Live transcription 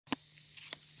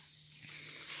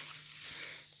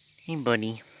Hey,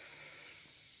 buddy.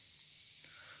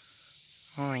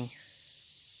 Hi.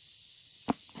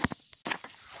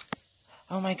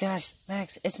 Oh my gosh,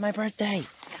 Max, it's my birthday!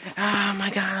 Oh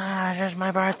my gosh, it's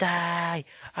my birthday!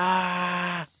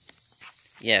 Ah!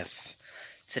 Yes,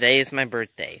 today is my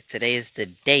birthday. Today is the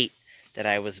date that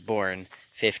I was born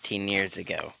 15 years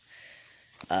ago.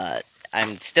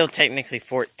 I'm still technically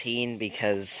 14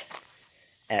 because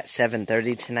at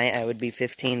 7:30 tonight I would be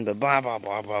 15, but blah blah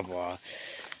blah blah blah.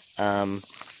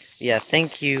 Yeah,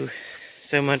 thank you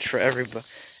so much for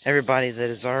everybody that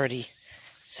has already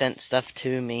sent stuff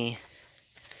to me.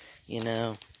 You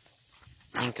know,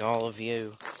 thank all of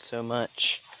you so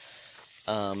much.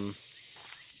 And,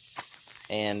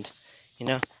 you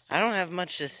know, I don't have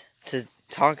much to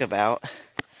talk about,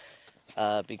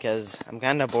 because I'm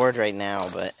kind of bored right now,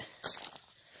 but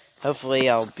hopefully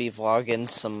I'll be vlogging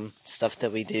some stuff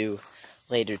that we do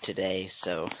later today.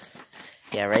 So,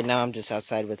 yeah, right now I'm just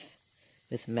outside with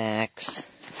Max.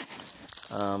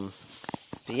 But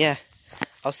yeah,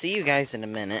 I'll see you guys in a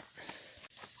minute.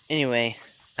 Anyway,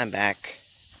 I'm back.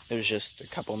 It was just a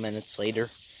couple minutes later.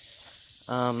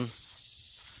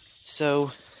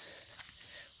 So,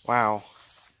 wow.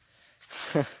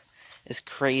 It's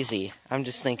crazy. I'm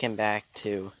just thinking back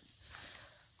to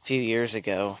a few years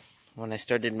ago when I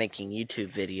started making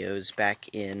YouTube videos back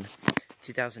in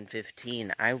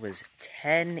 2015. I was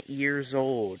 10 years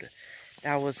old.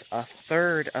 That was a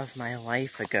third of my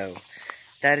life ago.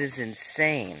 That is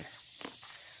insane.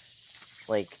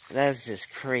 Like, that's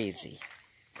just crazy.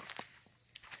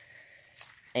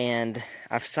 And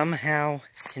I've somehow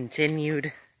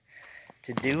continued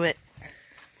to do it,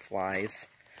 flies,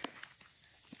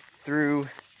 through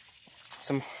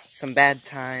some bad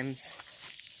times,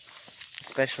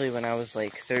 especially when I was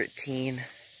like 13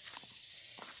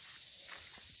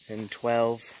 and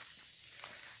 12.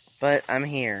 But I'm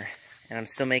here, and I'm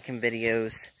still making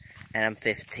videos, and I'm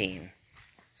 15.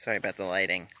 Sorry about the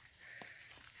lighting.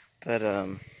 But,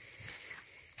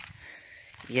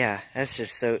 yeah,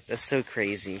 that's so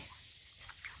crazy.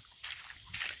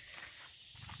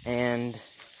 And,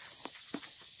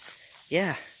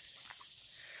 yeah.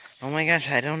 Oh my gosh,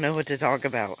 I don't know what to talk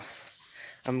about.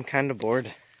 I'm kind of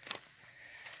bored.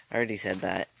 I already said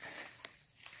that.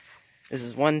 This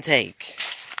is one take.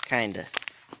 Kinda.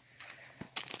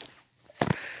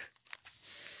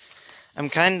 I'm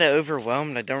kinda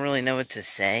overwhelmed. I don't really know what to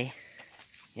say.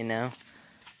 You know?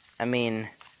 I mean,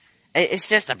 it's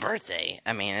just a birthday.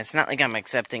 I mean, it's not like I'm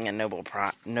accepting a Nobel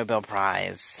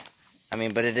Prize. I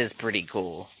mean, but it is pretty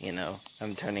cool, you know.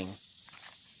 I've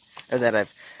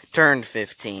turned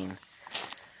 15.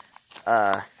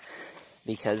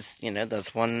 Because, you know,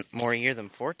 that's one more year than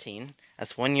 14.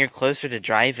 That's 1 year closer to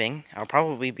driving. I'll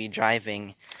probably be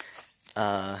driving,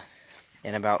 in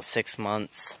about 6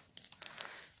 months.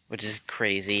 Which is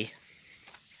crazy.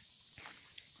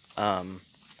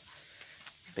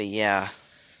 But yeah.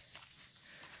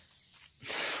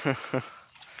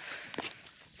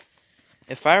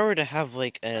 If I were to have,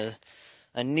 like, a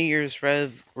New Year's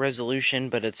resolution,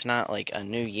 but it's not, like, a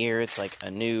new year, it's, like, a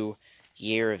new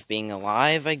year of being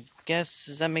alive, I guess.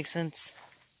 Does that make sense?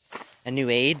 A new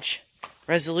age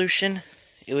resolution?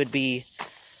 It would be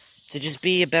to just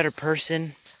be a better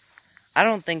person. I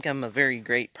don't think I'm a very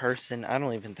great person. I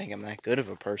don't even think I'm that good of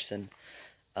a person.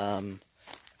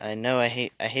 I know I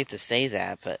hate to say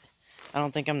that, but I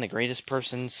don't think I'm the greatest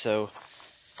person, so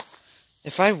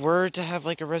if I were to have,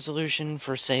 like, a resolution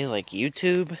for, say, like,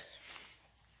 YouTube,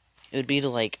 it would be to,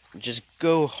 like, just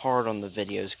go hard on the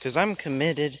videos, because I'm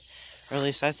committed, or at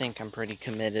least I think I'm pretty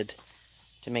committed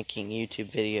to making YouTube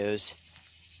videos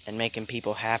and making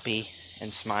people happy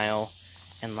and smile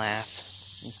and laugh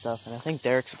and stuff. And I think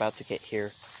Derek's about to get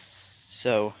here,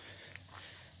 so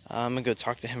I'm gonna go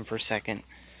talk to him for a second.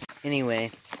 Anyway,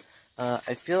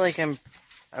 I feel like I'm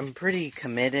pretty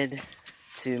committed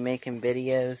to making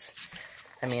videos.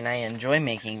 I mean, I enjoy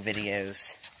making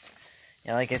videos.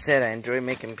 Yeah, like I said, I enjoy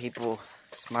making people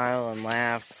smile and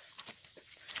laugh.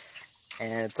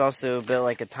 And it's also a bit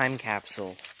like a time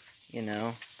capsule, you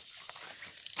know?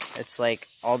 It's like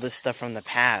all this stuff from the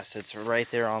past. It's right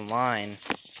there online.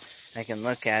 I can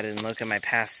look at it and look at my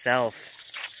past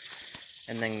self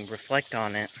and then reflect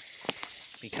on it,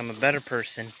 become a better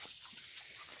person.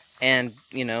 And,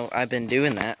 you know, I've been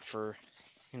doing that for,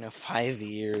 5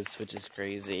 years, which is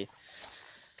crazy.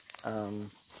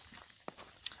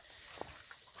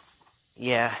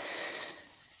 Yeah,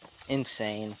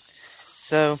 insane.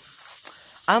 So,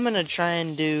 I'm gonna try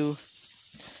and do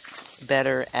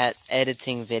better at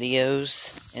editing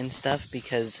videos and stuff,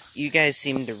 because you guys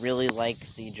seem to really like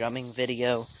the drumming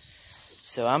video.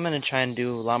 So I'm gonna try and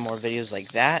do a lot more videos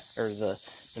like that, or the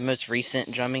the most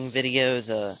recent drumming video,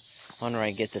 the one where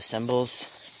I get the cymbals.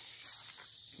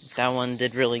 That one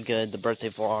did really good, the birthday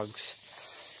vlogs.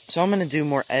 So I'm going to do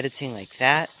more editing like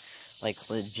that, like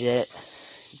legit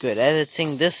good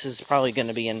editing. This is probably going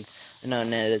to be an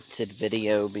unedited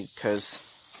video because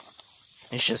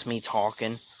it's just me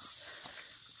talking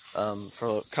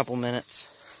for a couple minutes.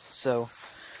 So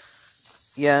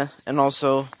yeah, and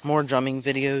also more drumming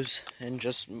videos and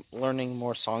just learning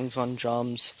more songs on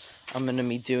drums. I'm going to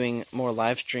be doing more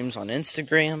live streams on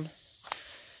Instagram,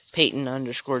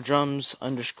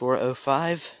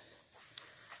 Peyton_drums_05.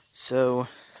 So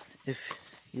if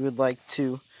you would like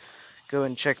to go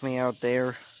and check me out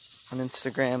there on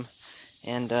Instagram.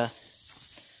 And I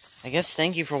guess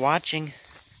thank you for watching.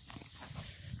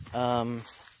 I'll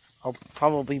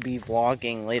probably be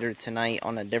vlogging later tonight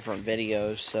on a different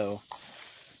video, so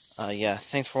yeah,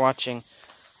 thanks for watching.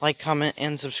 Like, comment,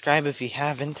 and subscribe if you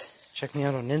haven't. Check me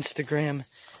out on Instagram,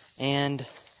 and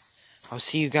I'll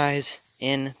see you guys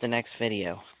in the next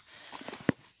video.